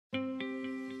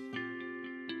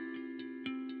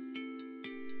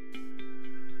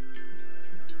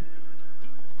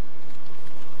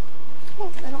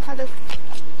Oh, I don't have the...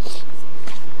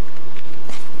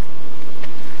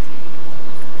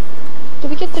 Did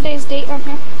we get today's date on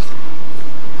here?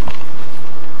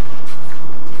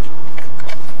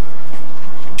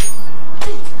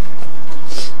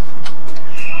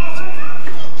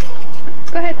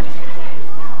 Go ahead.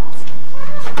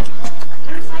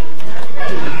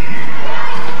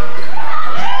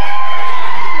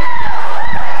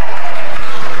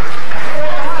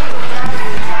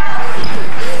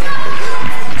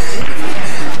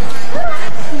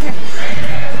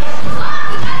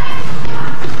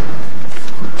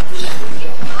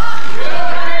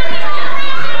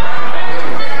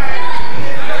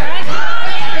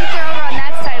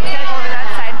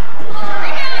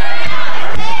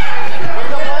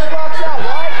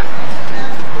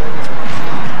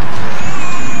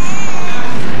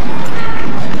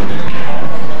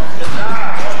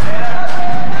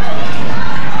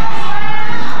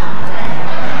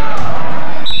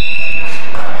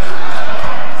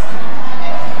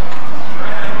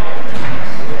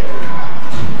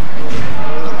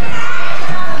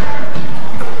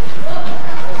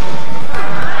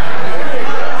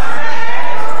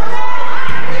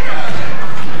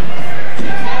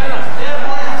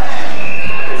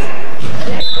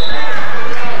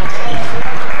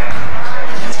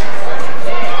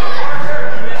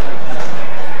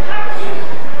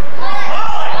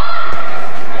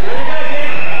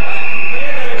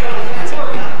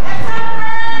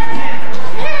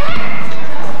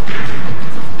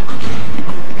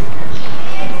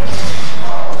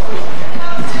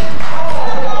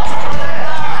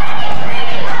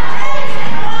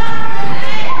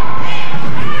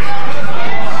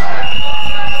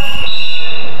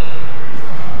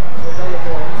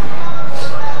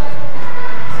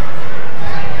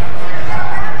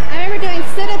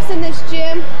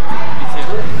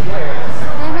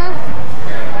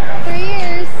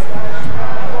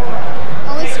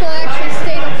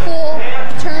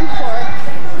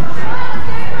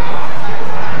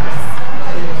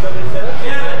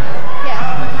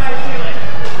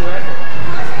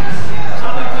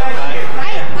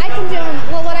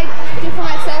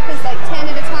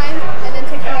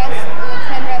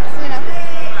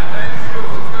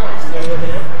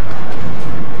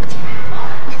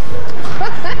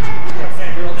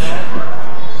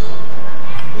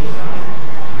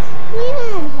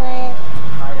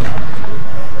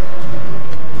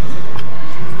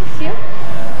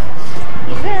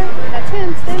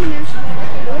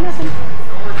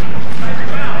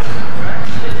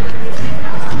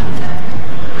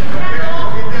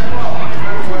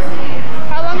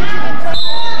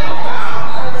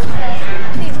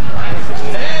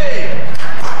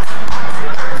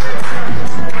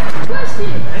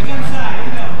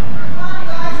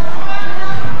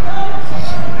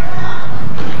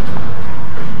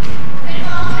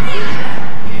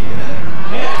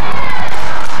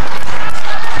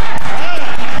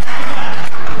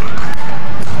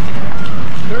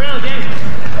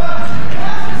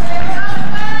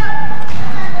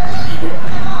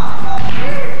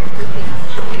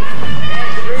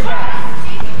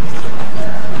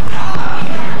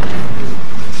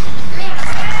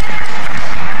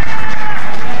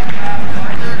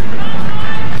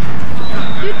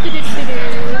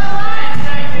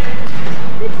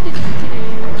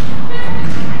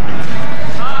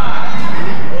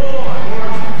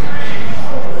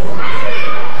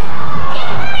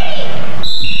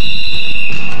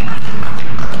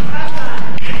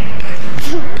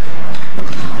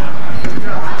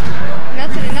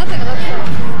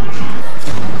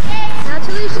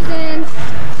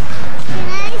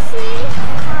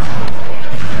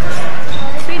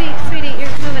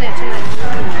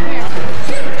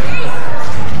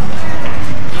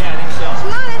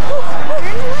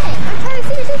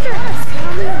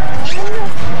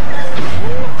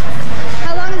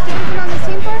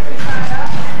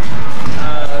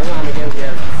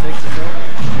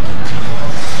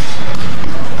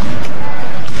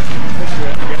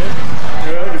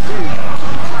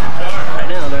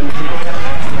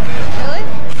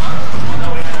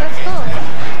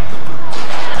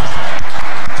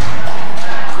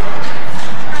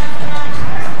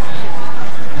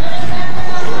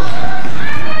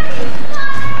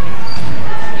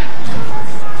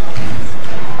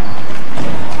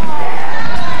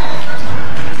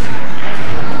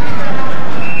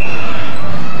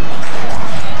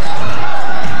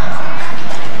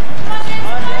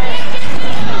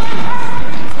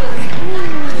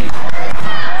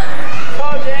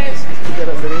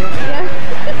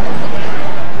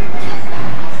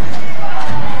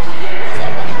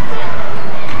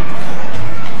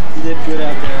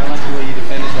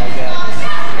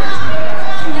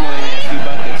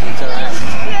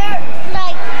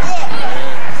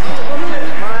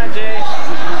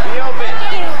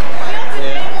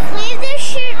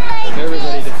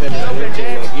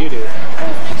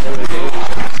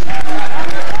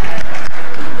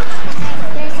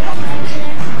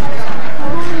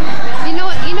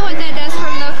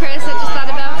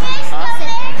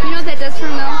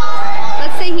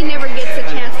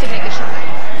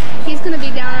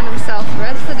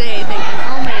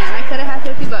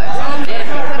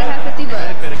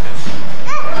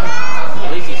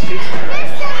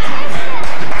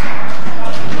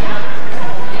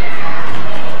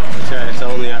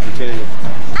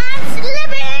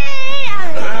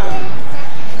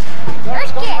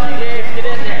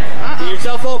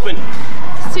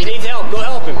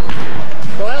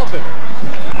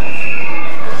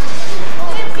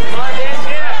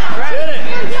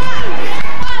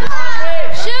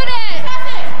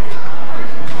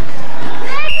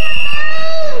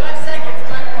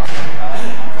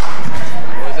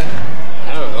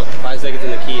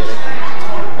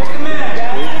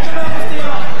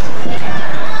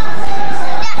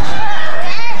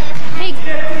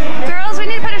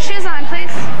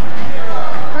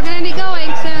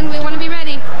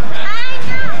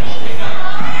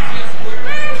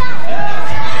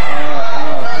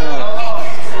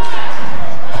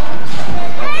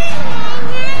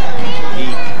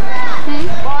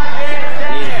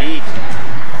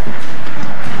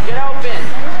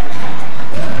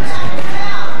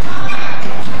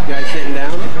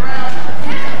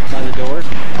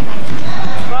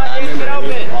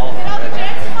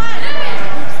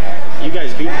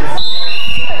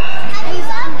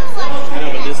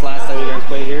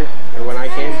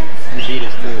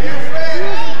 I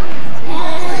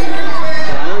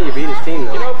know you beat his team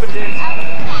though.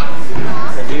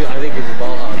 I think he's a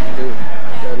ball hog too.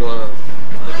 Doesn't want to.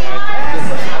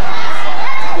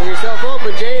 Get yourself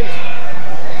open, James.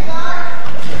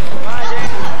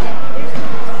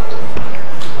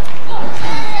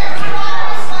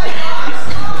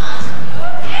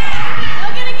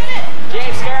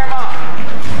 James, scare him off.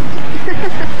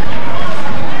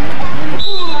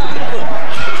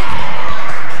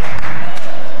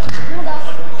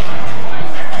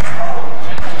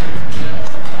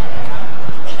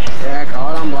 Yeah, call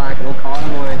it on black and we'll call it on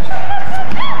white.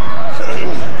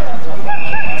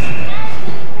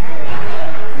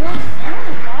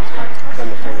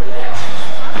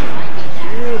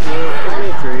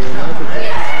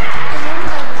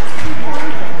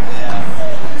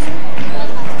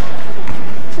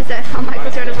 Is that how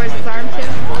Michael Jordan wears his arm too?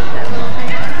 That little thing.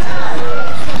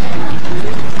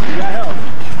 You got help.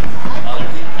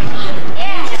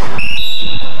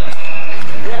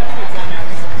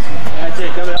 That's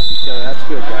it, come help each other. That's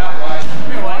good, guys.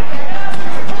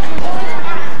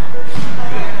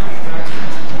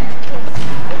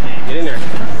 Get in there.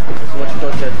 This is what your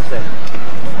coach has to say.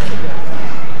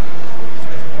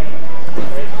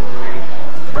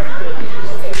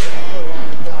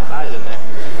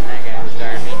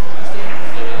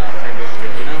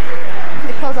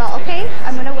 Nicole's all, okay,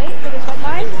 I'm going to wait for this red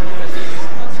line.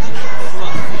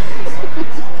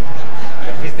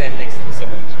 He's standing next to me so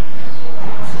much.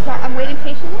 So I'm waiting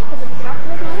patiently because it's not the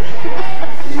red line.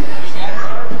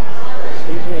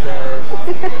 Excuse me, guys.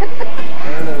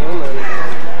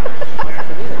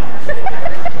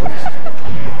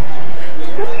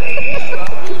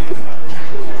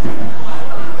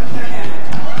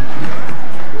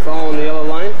 You following the yellow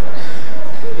line?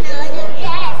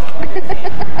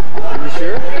 Are you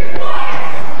sure?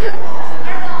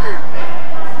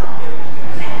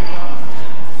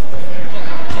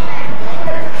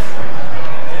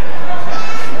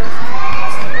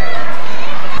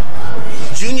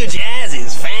 Junior Jazz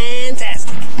is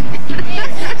fantastic.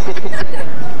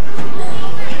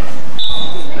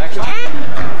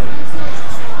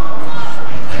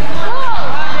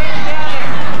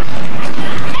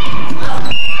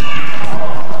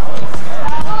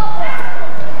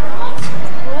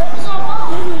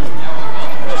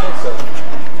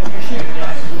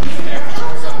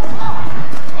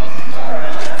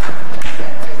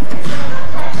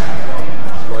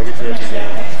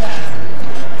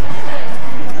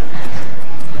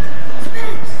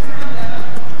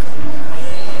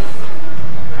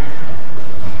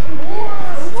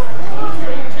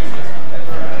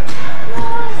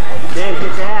 James,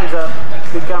 get your hands up.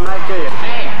 He's coming right to you.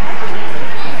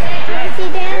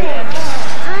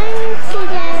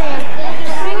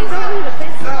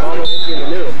 All the way in the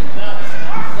middle.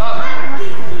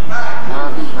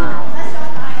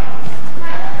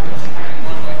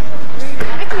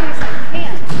 I can use my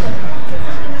hands.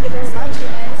 You need to bring them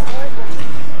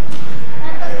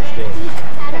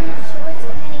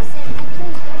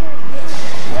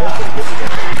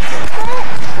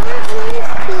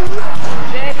up.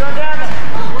 James, run down there.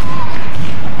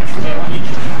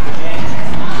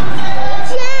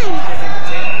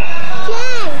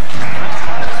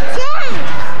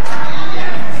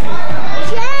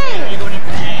 You're going in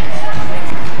for James.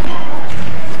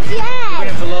 You're going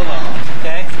in for Lola,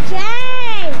 okay?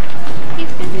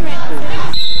 He's busy right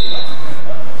now.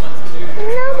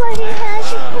 Nobody has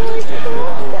a push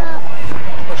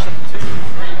Push them to.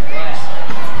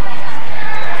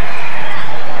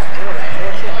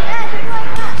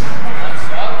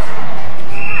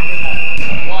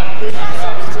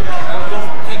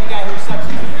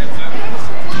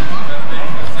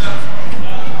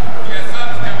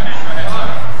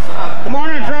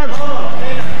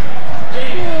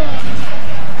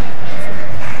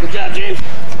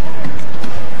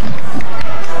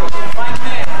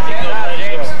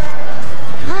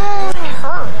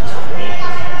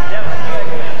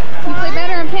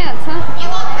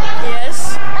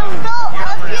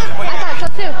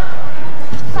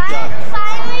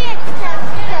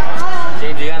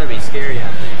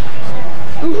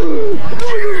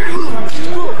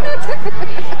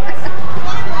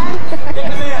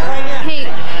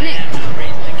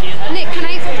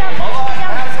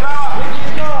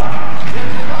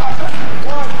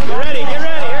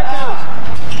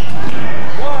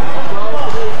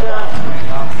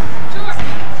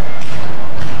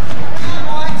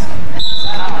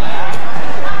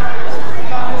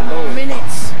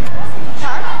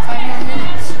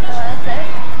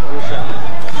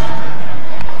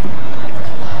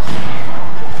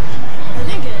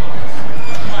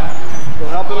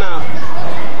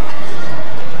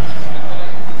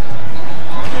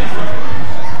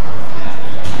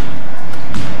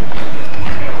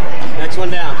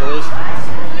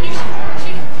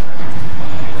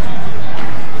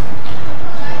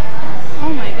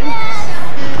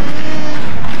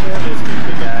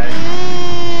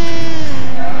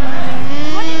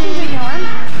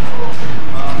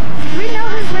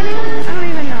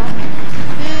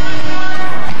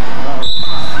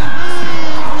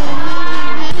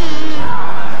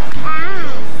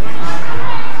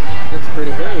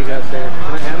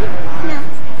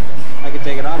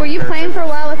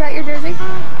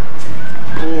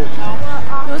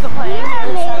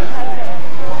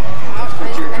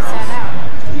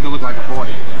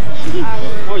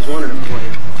 always wanted a boy.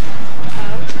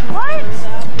 What?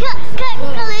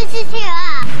 Talesha's here.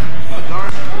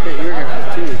 Okay, you're gonna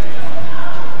have two.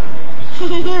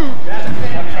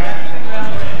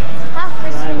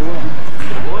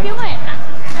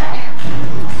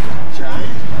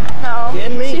 No.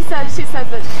 Kidding me? She says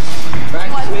that.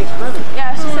 Practice makes perfect.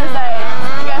 Yeah, she says that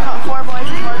you guys want 4 boys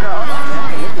and 4 girls.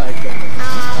 Yeah, look like that.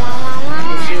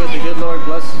 Let's see what the good Lord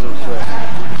blesses us with.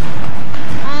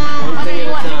 One thing at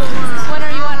a time. When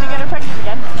are you wanting to get her pregnant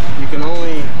again? You can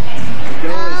only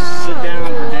sit down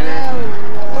for dinner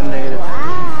one day at a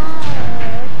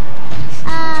time.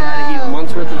 Try to eat a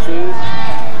month's worth of food.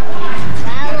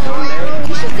 One day.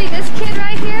 You should see this kid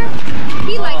right here.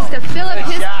 He likes to fill up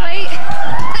his plate.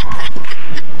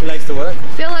 He likes to what?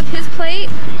 Fill up his plate.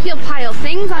 He'll pile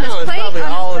things on his It's plate. probably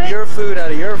all of your food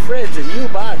out of your fridge that you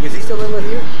bought. Is he still living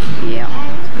here? Yeah.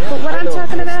 But what I'm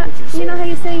talking about, you know how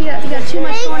you say you got too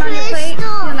much going on your plate? You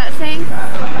know that saying?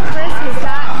 Chris has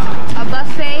got a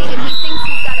buffet and he thinks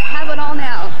he's got to have it all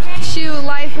now. Chew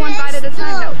life one bite at a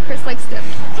time. No, Chris likes to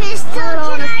put it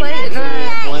all on his plate. Blender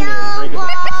and drink it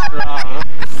raw, huh?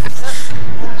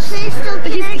 He's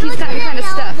gotten kind of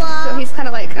stuffed, so he's kind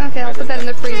of like, okay, I'll put that in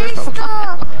the freezer for a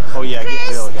while. Oh yeah, get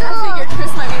real guys. I figured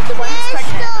Chris might be the one who's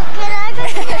pregnant. Can I go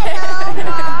to that yellow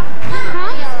ball?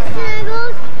 Huh? Can I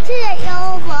go to that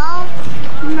yellow ball?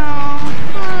 No.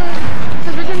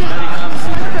 Because we're going to...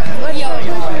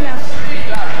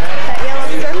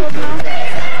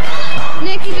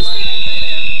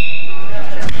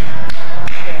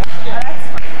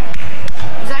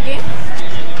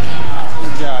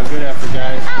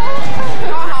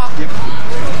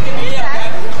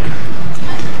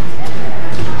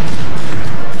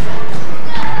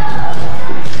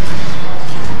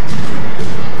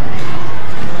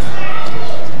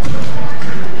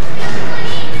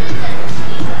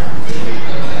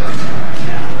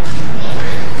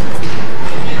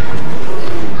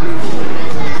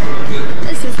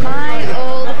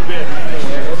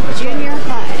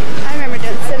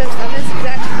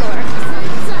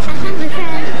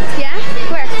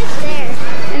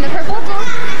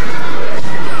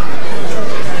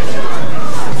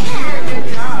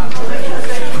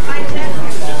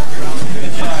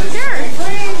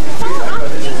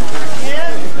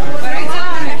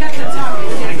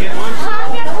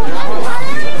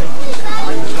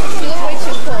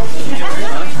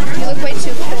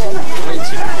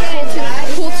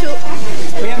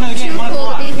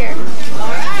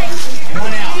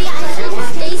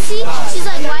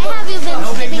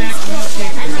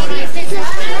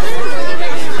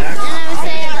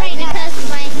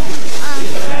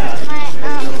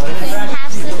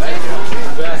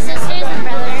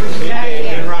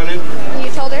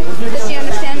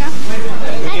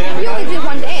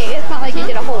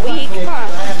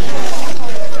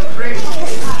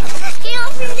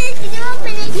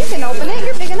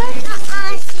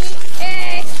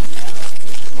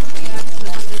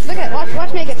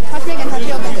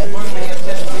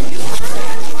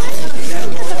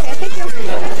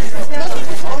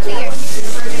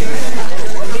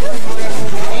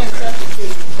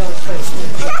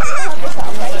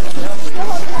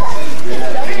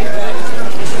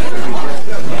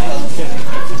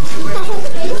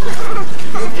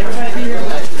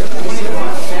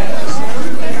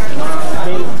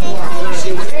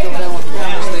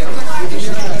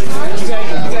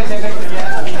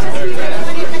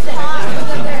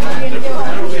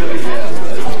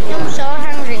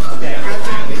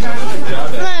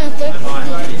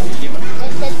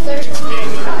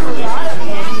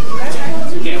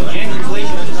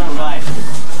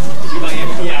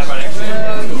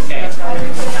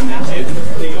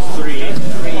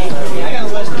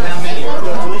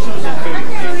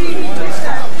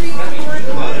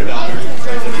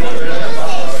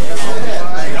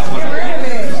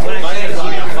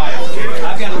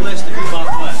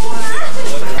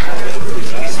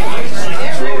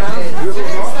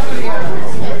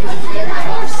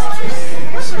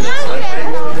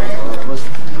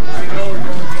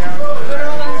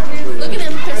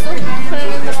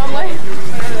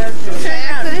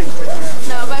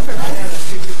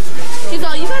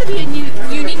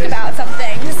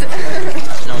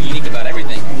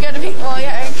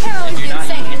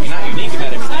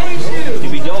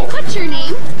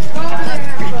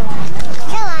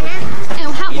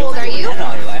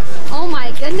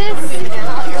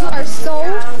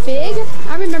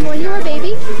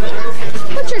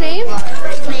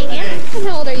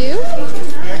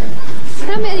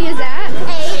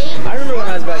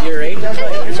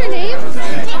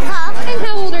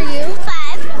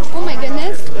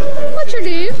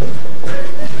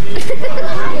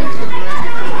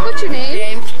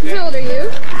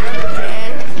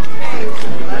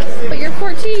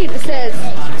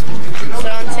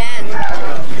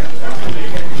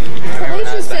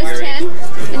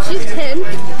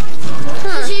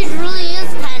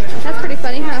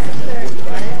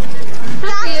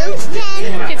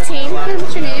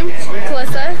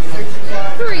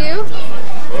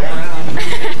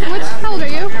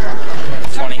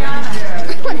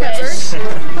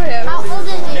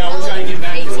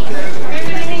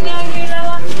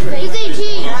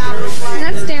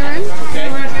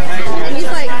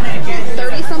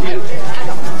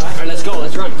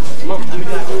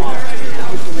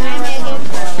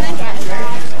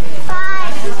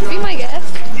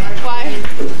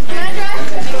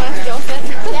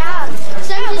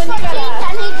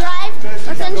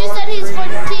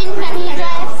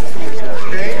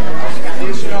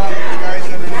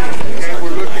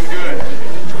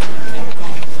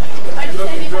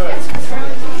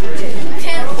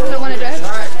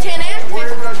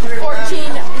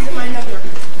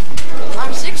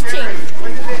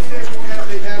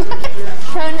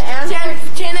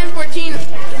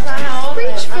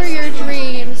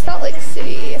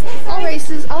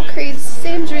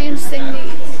 James sing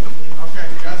these.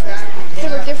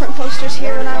 There were different posters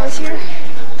here when I was here.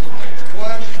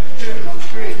 1, 2,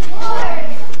 3.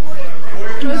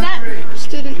 What was that?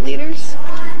 Student leaders.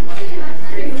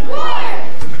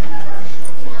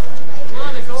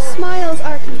 Smiles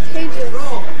are contagious.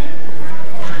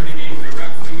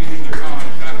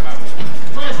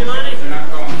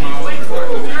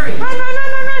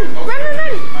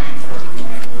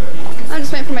 I'm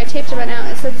just waiting for my tape to run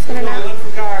out. It says it's gonna run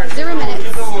out. 0 minutes.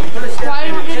 Why do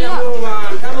you want me to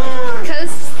go?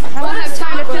 Because I won't have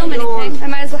time to film anything. I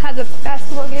might as well have the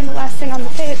basketball game the last thing on the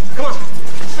tape. Come on.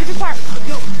 Where's your car?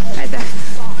 Right there.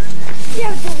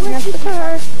 Yeah, but That's the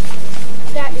car.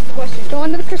 that is the question.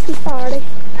 Going to the Christmas party.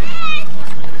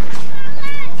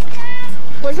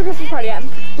 Where's the Christmas party at?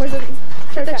 Where's it?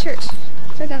 At the church.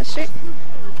 Right down the street.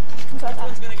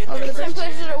 Over the Same bridge.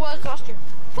 place as it was last year.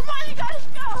 Come on, you guys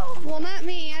go! Well, not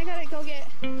me. I gotta go get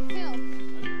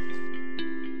film.